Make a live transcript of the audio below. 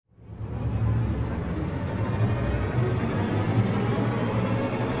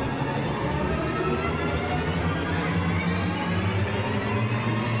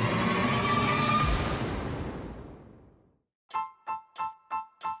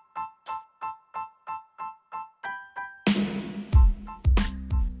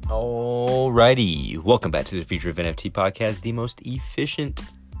Alrighty, welcome back to the Future of NFT podcast, the most efficient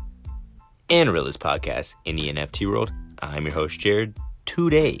and realist podcast in the NFT world. I'm your host, Jared.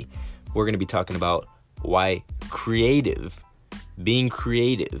 Today, we're going to be talking about why being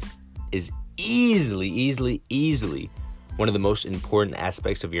creative is easily one of the most important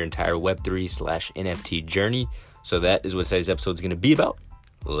aspects of your entire Web3/NFT journey. So that is what today's episode is going to be about.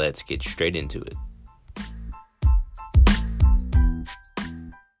 Let's get straight into it.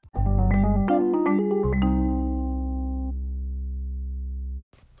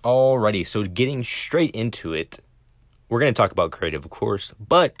 Alrighty, so getting straight into it, we're going to talk about creative, of course,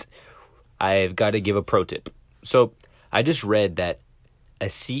 but I've got to give a pro tip. So I just read that a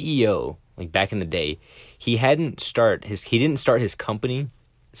CEO, like back in the day, he didn't start his company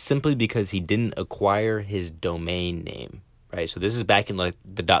simply because he didn't acquire his domain name, right? So this is back in like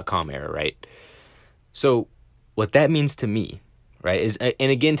the .com era, right? So what that means to me, right, is,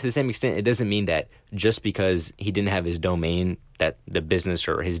 and again, to the same extent, it doesn't mean that just because he didn't have his domain that the business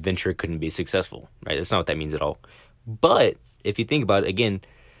or his venture couldn't be successful, right? That's not what that means at all. But if you think about it, again,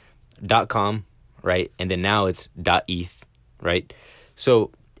 .com, right, and then now it's .eth, right? So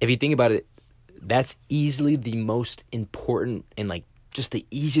if you think about it, that's easily the most important and like just the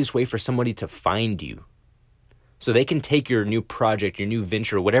easiest way for somebody to find you. So they can take your new project, your new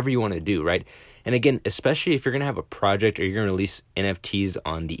venture, whatever you want to do, right? And again, especially if you're going to have a project or you're going to release NFTs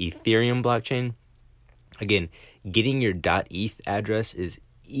on the Ethereum blockchain, again, getting your .eth address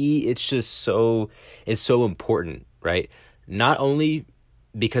it's so important, right? Not only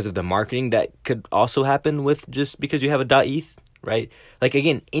because of the marketing that could also happen with just because you have a .eth, right? Like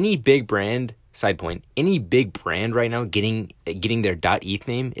again, any big brand, side point, any big brand right now getting their .eth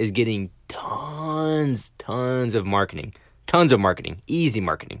name is getting tons of marketing, easy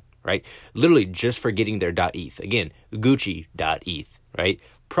marketing, right? Literally just for getting their .eth. Again, Gucci .eth, right?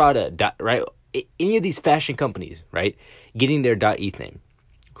 Prada right? Any of these fashion companies, right? Getting their .eth name.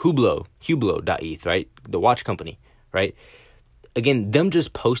 Hublot.eth, right? The watch company, right? Again, them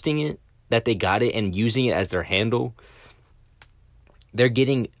just posting it, that they got it and using it as their handle, they're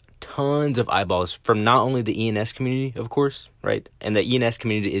getting tons of eyeballs from not only the ENS community, of course, right? And the ENS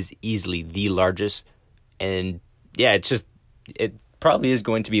community is easily the largest. And yeah, it probably is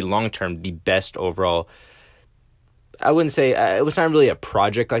going to be long-term the best overall. I wouldn't say, it was not really a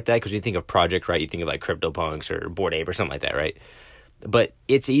project like that, because when you think of project, right, you think of like CryptoPunks or Bored Ape or something like that, right? But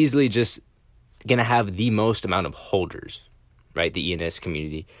it's easily just going to have the most amount of holders, right? The ENS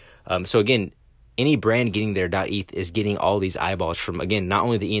community. So again, any brand getting their .eth is getting all these eyeballs from, again, not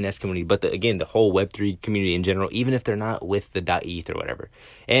only the ENS community, but the whole Web3 community in general, even if they're not with the .eth or whatever.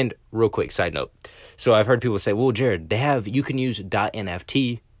 And real quick side note. So I've heard people say, well, Jared, you can use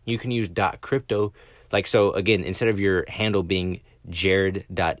 .nft, you can use .crypto. Like, so again, instead of your handle being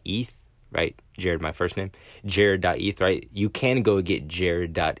jared.eth, right? Jared, my first name, jared.eth, right? You can go get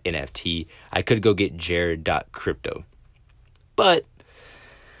jared.nft. I could go get jared.crypto. But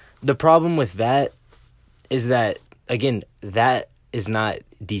the problem with that is that, again, that is not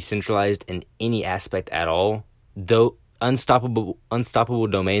decentralized in any aspect at all. Though Unstoppable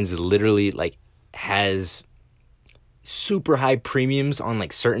Domains literally like has super high premiums on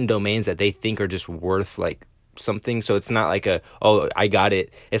like certain domains that they think are just worth like something. So it's not like I got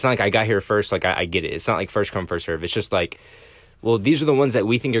it. It's not like I got here first, like I get it. It's not like first come, first serve. It's just like, well, these are the ones that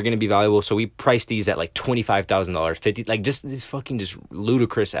we think are going to be valuable, so we price these at like $25,000, $50,000, like just these fucking just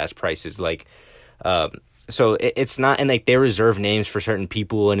ludicrous ass prices. Like, so it's not, and like they reserve names for certain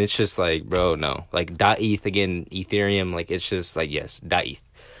people, and it's just like, bro, no, like .eth again, Ethereum, like it's just like, yes, .eth.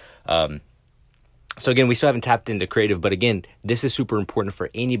 So again, we still haven't tapped into creative, but again, this is super important for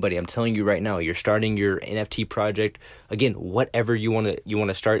anybody. I'm telling you right now, you're starting your NFT project, again, whatever you want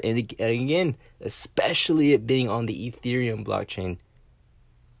to start, and again, especially it being on the Ethereum blockchain,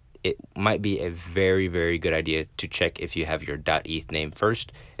 it might be a very, very good idea to check if you have your .eth name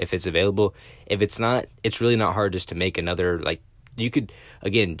first, if it's available. If it's not, it's really not hard just to make another, like, you could,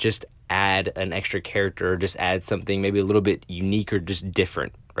 again, just add an extra character or just add something maybe a little bit unique or just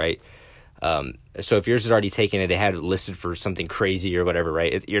different, right? So if yours is already taken and they had it listed for something crazy or whatever,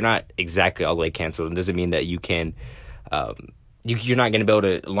 right? You're not exactly all the way canceled. It doesn't mean that you can, you're not going to be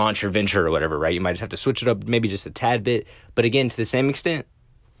able to launch your venture or whatever, right? You might just have to switch it up maybe just a tad bit. But again, to the same extent,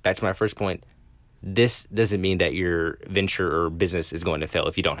 back to my first point, this doesn't mean that your venture or business is going to fail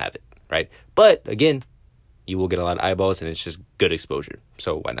if you don't have it, right? But again, you will get a lot of eyeballs and it's just good exposure.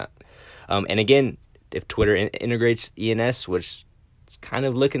 So why not? And again, if Twitter integrates ENS, which it's kind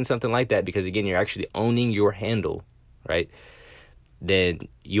of looking something like that, because again, you're actually owning your handle, right? Then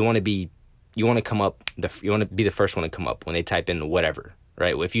you want to be the first one to come up when they type in whatever,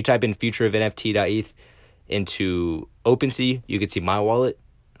 right? If you type in futureofnft.eth into OpenSea, you can see my wallet,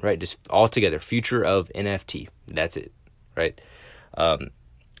 right? Just all together, future of NFT. That's it, right? And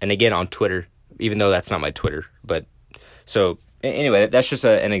again, on Twitter, even though that's not my Twitter, but so anyway, that's just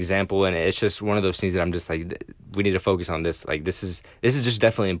an example, and it's just one of those things that I'm just like, we need to focus on this. Like, this is just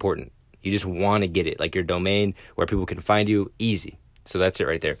definitely important. You just want to get it, like your domain where people can find you, easy. So that's it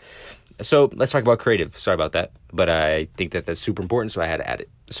right there. So let's talk about creative. Sorry about that, but I think that that's super important, so I had to add it.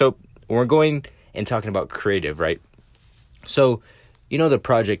 So when we're going and talking about creative, right? So you know the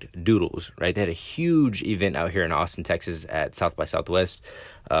project Doodles, right? They had a huge event out here in Austin, Texas at South by Southwest.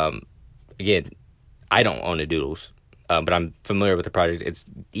 Again, I don't own a Doodles, but I'm familiar with the project. It's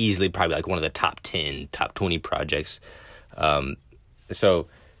easily probably like one of the top 10, top 20 projects. So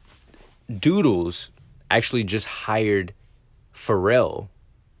Doodles actually just hired Pharrell,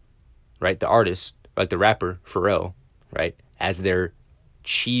 right? The artist, like the rapper Pharrell, right? As their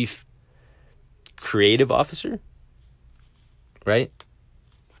chief creative officer, right?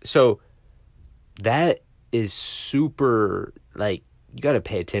 So that is super, like, you got to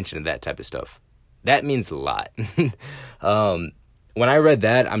pay attention to that type of stuff. That means a lot. When I read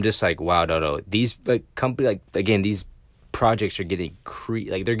that, I'm just like, wow, no. These like company, like, again, these projects are getting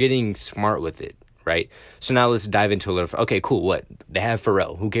like they're getting smart with it, right? So now let's dive into a little. Okay, cool. What they have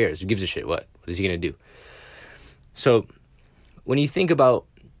Pharrell? Who cares? Who gives a shit? What is he gonna do? So when you think about,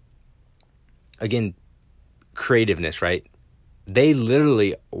 again, creativeness, right? They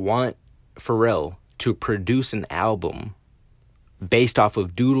literally want Pharrell to produce an album based off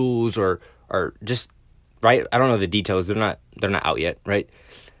of Doodles or just, right? I don't know the details. They're not out yet, right?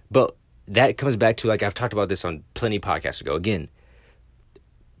 But that comes back to, like, I've talked about this on plenty podcasts ago. Again,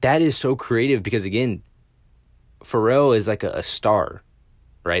 that is so creative because, again, Pharrell is like a star,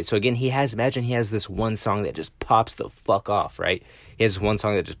 right? So again, imagine he has this one song that just pops the fuck off, right? He has one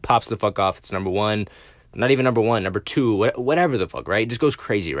song that just pops the fuck off. It's number one, not even number one, number two, whatever the fuck, right? It just goes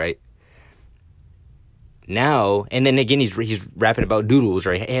crazy, right? Now, and then again, he's rapping about Doodles,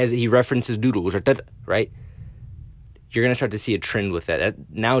 right? He references Doodles, right? You're gonna start to see a trend with that.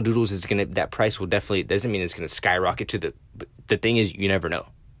 Now Doodles is that price will definitely, doesn't mean it's gonna skyrocket to the thing is, you never know,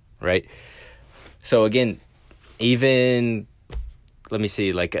 right? So again, even, let me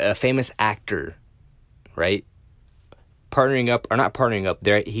see, like a famous actor, right? Partnering up, or not partnering up,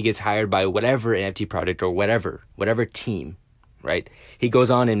 there he gets hired by whatever NFT project or whatever team, right? He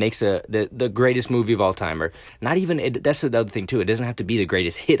goes on and makes the greatest movie of all time, or not even, that's the other thing too, it doesn't have to be the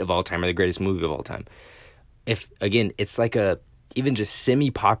greatest hit of all time or the greatest movie of all time. If, again, it's like even just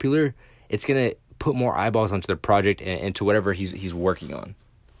semi-popular, it's going to put more eyeballs onto the project and to whatever he's working on,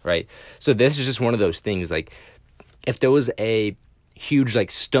 right? So this is just one of those things, like, if there was a huge, like,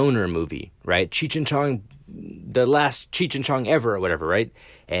 stoner movie, right? Cheech and Chong, the last Cheech and Chong ever or whatever, right?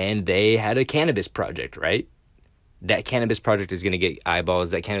 And they had a cannabis project, right? That cannabis project is going to get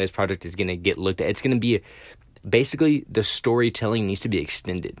eyeballs. That cannabis project is going to get looked at. It's going to be, basically, the storytelling needs to be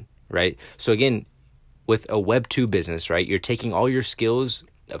extended, right? So again, with a Web 2 business, right, you're taking all your skills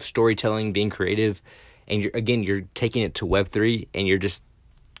of storytelling, being creative, and you're taking it to Web 3, and you're just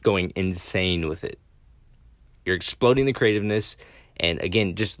going insane with it. You're exploding the creativeness, and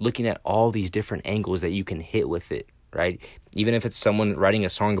again, just looking at all these different angles that you can hit with it, right? Even if it's someone writing a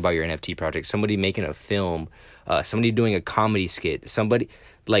song about your NFT project, somebody making a film, somebody doing a comedy skit, somebody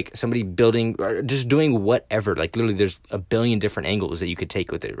building, or just doing whatever. Like, literally, there's a billion different angles that you could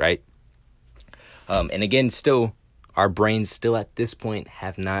take with it, right? And again, still, our brains still at this point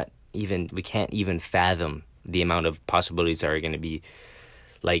we can't even fathom the amount of possibilities that are going to be,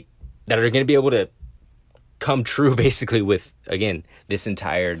 like, that are going to be able to come true, basically, with, again, this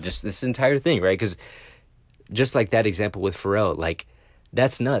entire thing, right? Because just like that example with Pharrell, like,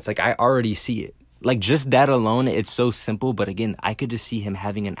 that's nuts. Like, I already see it. Like, just that alone, it's so simple. But again, I could just see him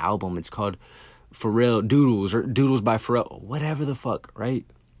having an album. It's called Pharrell Doodles or Doodles by Pharrell, whatever the fuck, right?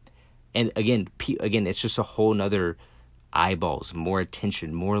 And again, it's just a whole nother eyeballs, more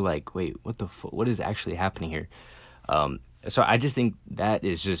attention, more like, wait, what the fuck? What is actually happening here? So I just think that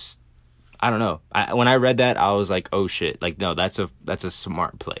is just, I don't know. When I read that, I was like, oh shit! Like, no, that's a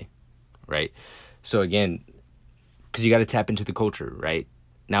smart play, right? So again, because you got to tap into the culture, right?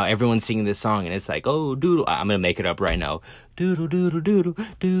 Now everyone's singing this song, and it's like, oh, doodle. I'm gonna make it up right now. Doodle doodle doodle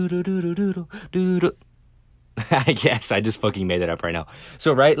doodle doodle doodle doodle. I guess I just fucking made that up right now.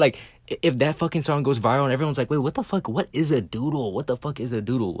 So, right, like, if that fucking song goes viral and everyone's like, wait, what the fuck? What is a doodle? What the fuck is a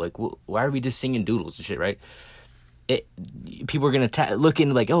doodle? Like, why are we just singing doodles and shit, right? People are going to look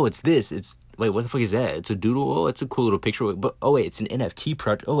into, like, oh, it's this. Wait, what the fuck is that? It's a doodle? Oh, it's a cool little picture. But, oh, wait, it's an NFT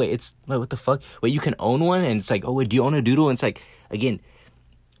project. Oh, wait, what the fuck? Wait, you can own one? And it's like, oh, wait, do you own a doodle? And it's like, again,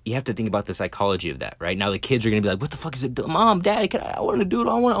 you have to think about the psychology of that, right? Now the kids are going to be like, what the fuck is it? Mom, Dad, I want a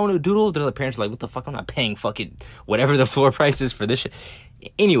doodle. I want to own a doodle. The parents are like, what the fuck? I'm not paying fucking whatever the floor price is for this shit.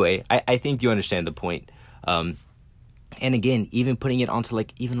 Anyway, I think you understand the point. And again, even putting it onto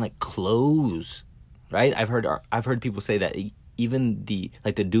like, even like clothes, right? I've heard people say that even the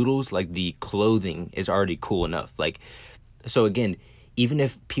doodles, like the clothing is already cool enough. Like, so again, even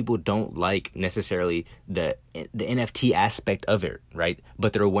if people don't like necessarily the NFT aspect of it, right?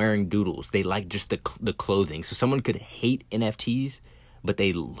 But they're wearing doodles. They like just the clothing. So someone could hate NFTs, but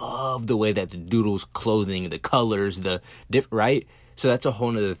they love the way that the doodles clothing, the colors, right? So that's a whole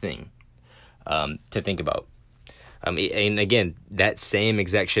nother thing to think about. And again, that same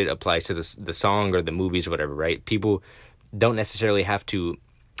exact shit applies to the song or the movies or whatever, right? People don't necessarily have to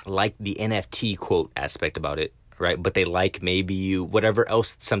like the NFT quote aspect about it, right? But they like maybe whatever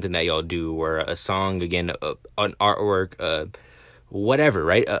else, something that y'all do, or a song, again, an artwork, whatever,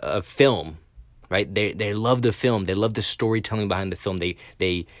 right? A film, right? They love the film. They love the storytelling behind the film.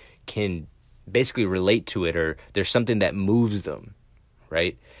 They can basically relate to it, or there's something that moves them,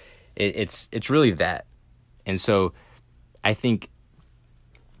 right? It's really that. And so I think,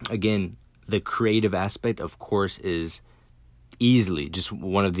 again, the creative aspect, of course, is easily just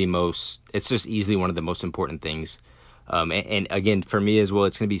one of the most important things. And again, for me as well,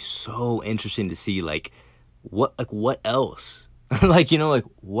 it's going to be so interesting to see what else,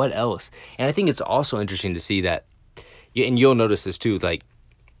 what else? And I think it's also interesting to see that, and you'll notice this too, like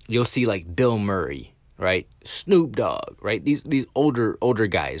you'll see like Bill Murray, right? Snoop Dogg, right? These older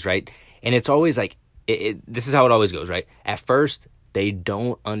guys, right? And it's always like, this is how it always goes, right? At first, they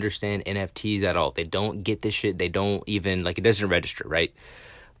don't understand NFTs at all. They don't get this shit. They don't even, it doesn't register, right?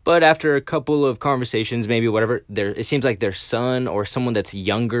 But after a couple of conversations, maybe whatever, it seems like their son or someone that's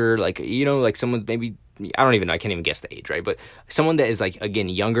younger, someone maybe, I don't even know, I can't even guess the age, right? But someone that is again,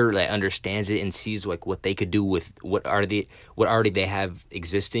 younger, that understands it and sees what they could do with what already they have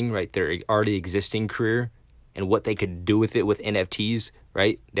existing, right? Their already existing career, and what they could do with it with NFTs,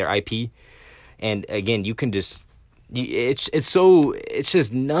 right? Their IP. And again, you can just, it's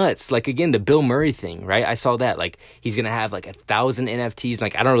just nuts. Again, the Bill Murray thing, right? I saw that, he's going to have 1,000 NFTs.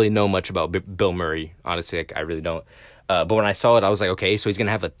 I don't really know much about Bill Murray, honestly. I really don't. But when I saw it, I was like, okay, so he's going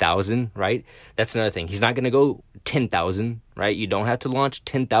to have 1,000, right? That's another thing. He's not going to go 10,000, right? You don't have to launch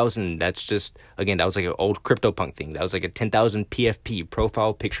 10,000. That's just, again, that was an old CryptoPunk thing. That was a 10,000 PFP,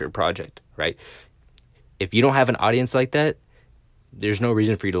 profile picture project, right? If you don't have an audience like that, there's no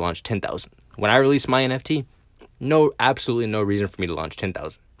reason for you to launch 10,000. When I release my NFT, absolutely no reason for me to launch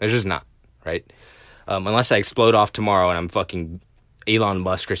 10,000. There's just not, right? Unless I explode off tomorrow and I'm fucking Elon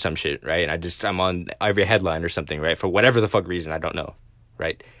Musk or some shit, right? And I'm on every headline or something, right? For whatever the fuck reason, I don't know,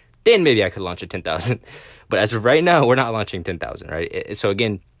 right? Then maybe I could launch a 10,000. But as of right now, we're not launching 10,000, right? So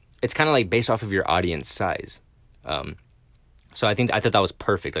again, it's kind of based off of your audience size. So I thought that was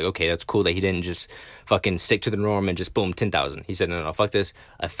perfect. Okay, that's cool that he didn't just fucking stick to the norm and just boom, 10,000. He said, no, fuck this,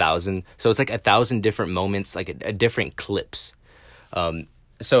 1,000. So it's 1,000 different moments, a different clips.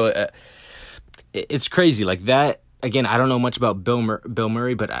 So it's crazy. That, again, I don't know much about Bill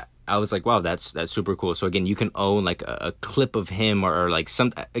Murray, but I was like, wow, that's super cool. So again, you can own a clip of him or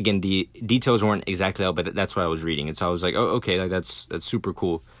some, again, the details weren't exactly out, but that's what I was reading. And so I was like, oh, okay, that's super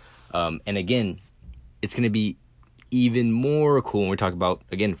cool. And again, it's going to be even more cool when we talk about,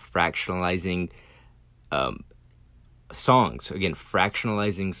 again, fractionalizing songs. Again,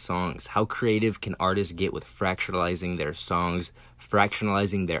 fractionalizing songs. How creative can artists get with fractionalizing their songs,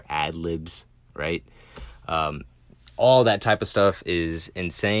 fractionalizing their ad-libs, right? All that type of stuff is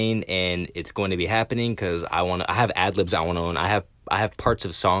insane, and it's going to be happening because I have ad-libs I want to own. I have parts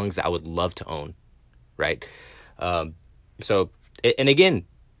of songs that I would love to own, right? So, and again,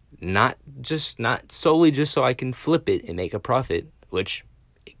 not solely just so I can flip it and make a profit, which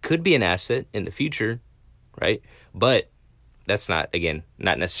it could be an asset in the future, right? But that's not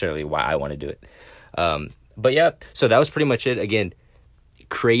necessarily why I want to do it. But yeah, so that was pretty much it. Again,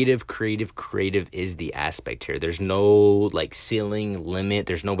 creative is the aspect here. There's no ceiling limit.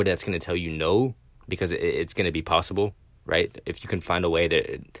 There's nobody that's going to tell you no, because it's going to be possible, right? If you can find a way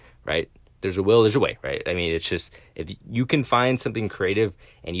that, right? There's a will, there's a way, right? I mean, it's just, if you can find something creative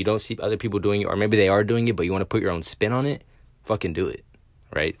and you don't see other people doing it, or maybe they are doing it, but you want to put your own spin on it, fucking do it,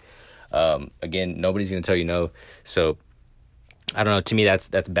 right? Again, nobody's going to tell you no. So, I don't know, to me, that's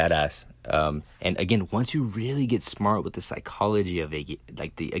badass. And again, once you really get smart with the psychology of it,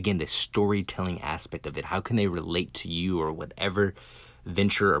 the storytelling aspect of it, how can they relate to you or whatever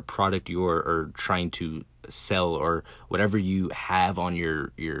venture or product you're trying to sell, or whatever you have on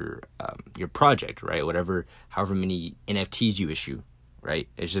your project, right? However many NFTs you issue, right?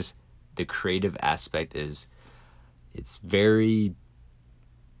 It's just the creative aspect it's very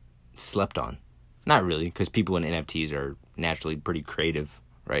slept on. Not really, because people in NFTs are naturally pretty creative,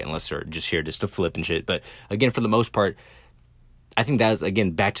 right? Unless they're just here just to flip and shit. But again, for the most part, I think that's,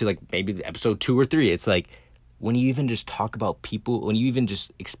 again, back to like maybe episode 2 or 3. It's like when you even just talk about people, when you even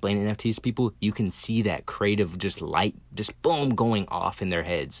just explain NFTs to people, you can see that creative just light, just boom, going off in their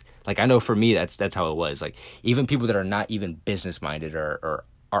heads. Like, I know for me, that's how it was. Like, even people that are not even business minded or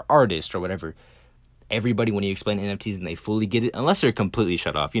are artists or whatever, everybody, when you explain NFTs and they fully get it, unless they're completely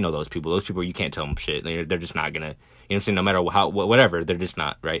shut off, you know, those people you can't tell them shit. They're just not gonna, you know what I'm saying? No matter how, whatever, they're just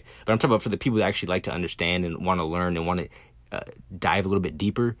not, right? But I'm talking about for the people that actually like to understand and want to learn and want to dive a little bit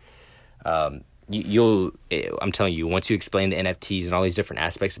deeper. I'm telling you, once you explain the NFTs and all these different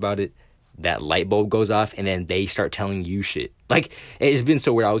aspects about it, that light bulb goes off, and then they start telling you shit. Like, it's been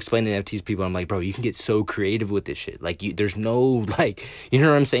so weird. I'll explain NFTs to people. I'm like, bro, you can get so creative with this shit. Like, there's no, like, you know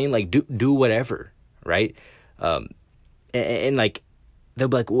what I'm saying? Like, do whatever, right? And like, they'll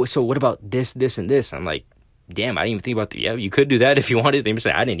be like, well, so what about this, and this? I'm like, damn, I didn't even think about that. Yeah, you could do that if you wanted. They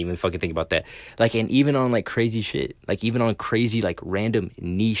say, I didn't even fucking think about that. Like, and even on like crazy shit, like even on crazy, like random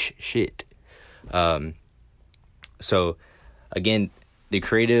niche shit. So again, the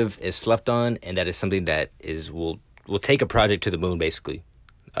creative is slept on, and that is something that will take a project to the moon, basically.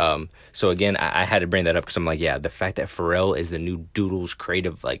 So again, I had to bring that up because I'm like, yeah, the fact that Pharrell is the new Doodles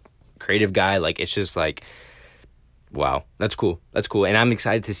creative guy, like, it's just like, wow, that's cool. And I'm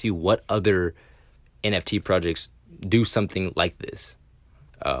excited to see what other NFT projects do something like this.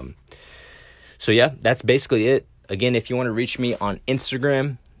 So yeah, that's basically it. Again, if you want to reach me on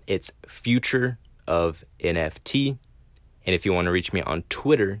Instagram, it's Future of NFT. And if you want to reach me on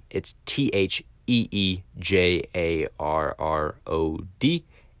Twitter, it's TheeJarrod.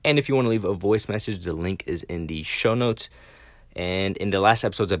 And if you want to leave a voice message, the link is in the show notes. And in the last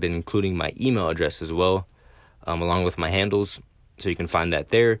episodes, I've been including my email address as well, along with my handles. So you can find that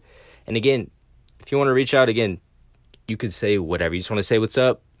there. And again, if you want to reach out, again, you could say whatever. You just want to say what's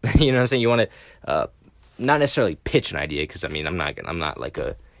up. You know what I'm saying? You want to not necessarily pitch an idea, because I mean, I'm not like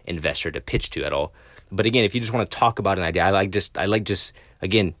a investor to pitch to at all. But again, if you just want to talk about an idea, I like just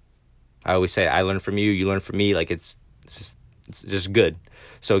again, I always say, I learn from you, you learn from me. Like, it's just good.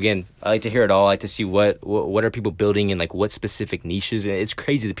 So again, I like to hear it all. I like to see what are people building and like what specific niches. And it's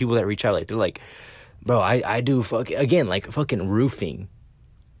crazy, the people that reach out, like, they're like, bro, I do fucking roofing.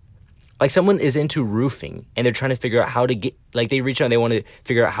 Like, someone is into roofing and they're trying to figure out how to get, like, they reach out and they want to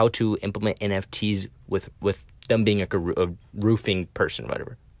figure out how to implement NFTs with them being like a roofing person,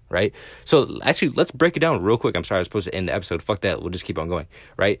 whatever, right? So actually, let's break it down real quick. I'm sorry, I was supposed to end the episode. Fuck that. We'll just keep on going,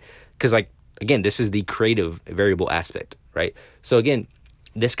 right? Because, like, again, this is the creative variable aspect, right? So again,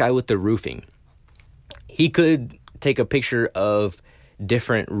 this guy with the roofing, he could take a picture of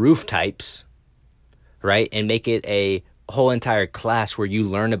different roof types, right, and make it a whole entire class where you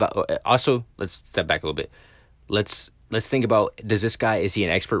learn about. Also, let's step back a little bit. Let's think about, is he an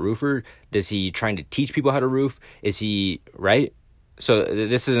expert roofer? Does he trying to teach people how to roof? Is he, right? So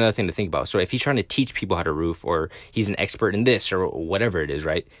this is another thing to think about. So if he's trying to teach people how to roof, or he's an expert in this or whatever it is,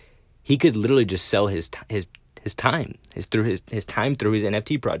 right, he could literally just sell his time through his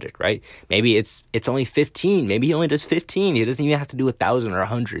NFT project, right? Maybe it's only 15. Maybe he only does 15. He doesn't even have to do 1,000 or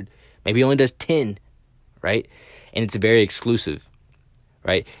 100. Maybe he only does 10, right? And it's very exclusive,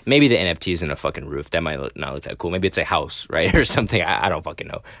 right? Maybe the NFT isn't a fucking roof. That might not look that cool. Maybe it's a house, right? Or something. I don't fucking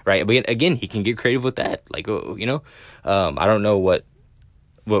know, right? But again, he can get creative with that. Like, you know, I don't know what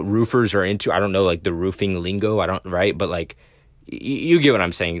roofers are into. I don't know, like, the roofing lingo. Right? But, like, you get what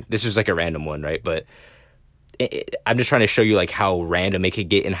I'm saying. This is like a random one, right? But I'm just trying to show you, like, how random it could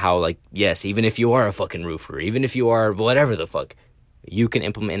get, and how, like, yes, even if you are a fucking roofer, even if you are whatever the fuck, you can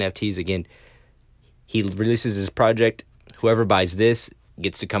implement NFTs. Again, he releases his project. Whoever buys this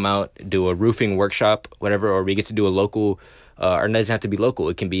gets to come out, do a roofing workshop, whatever, or we get to do a local, or it doesn't have to be local.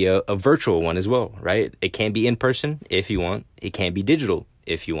 It can be a virtual one as well, right? It can be in person if you want. It can be digital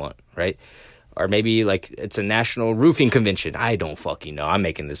if you want, right? Or maybe, like, it's a national roofing convention. I don't fucking know. I'm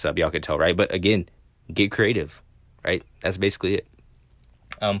making this up. Y'all can tell, right? But again, get creative, right? That's basically it.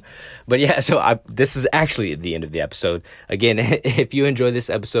 But yeah, so this is actually the end of the episode. Again, if you enjoy this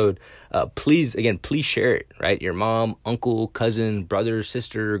episode, please share it, right? Your mom, uncle, cousin, brother,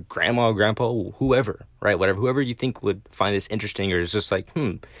 sister, grandma, grandpa, whoever, right? Whoever you think would find this interesting, or is just like,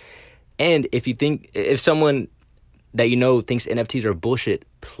 And if someone that you know thinks NFTs are bullshit,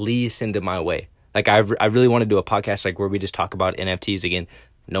 please send it my way. Like, I really want to do a podcast, like, where we just talk about NFTs. Again,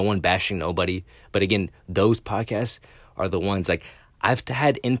 no one bashing nobody, but again, those podcasts are the ones, like, I've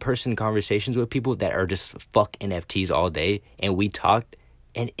had in-person conversations with people that are just fuck NFTs all day, and we talked,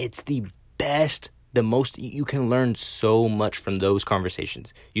 and it's the best, the most. You can learn so much from those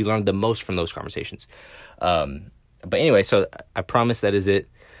conversations. You learn the most from those conversations. But anyway, so I promise that is it.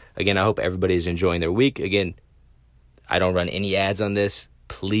 Again, I hope everybody is enjoying their week. Again, I don't run any ads on this.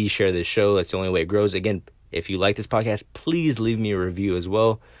 Please share this show. That's the only way it grows. Again, if you like this podcast, please leave me a review as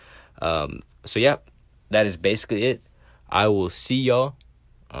well. So yeah, that is basically it. I will see y'all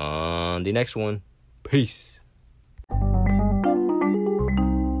on the next one. Peace.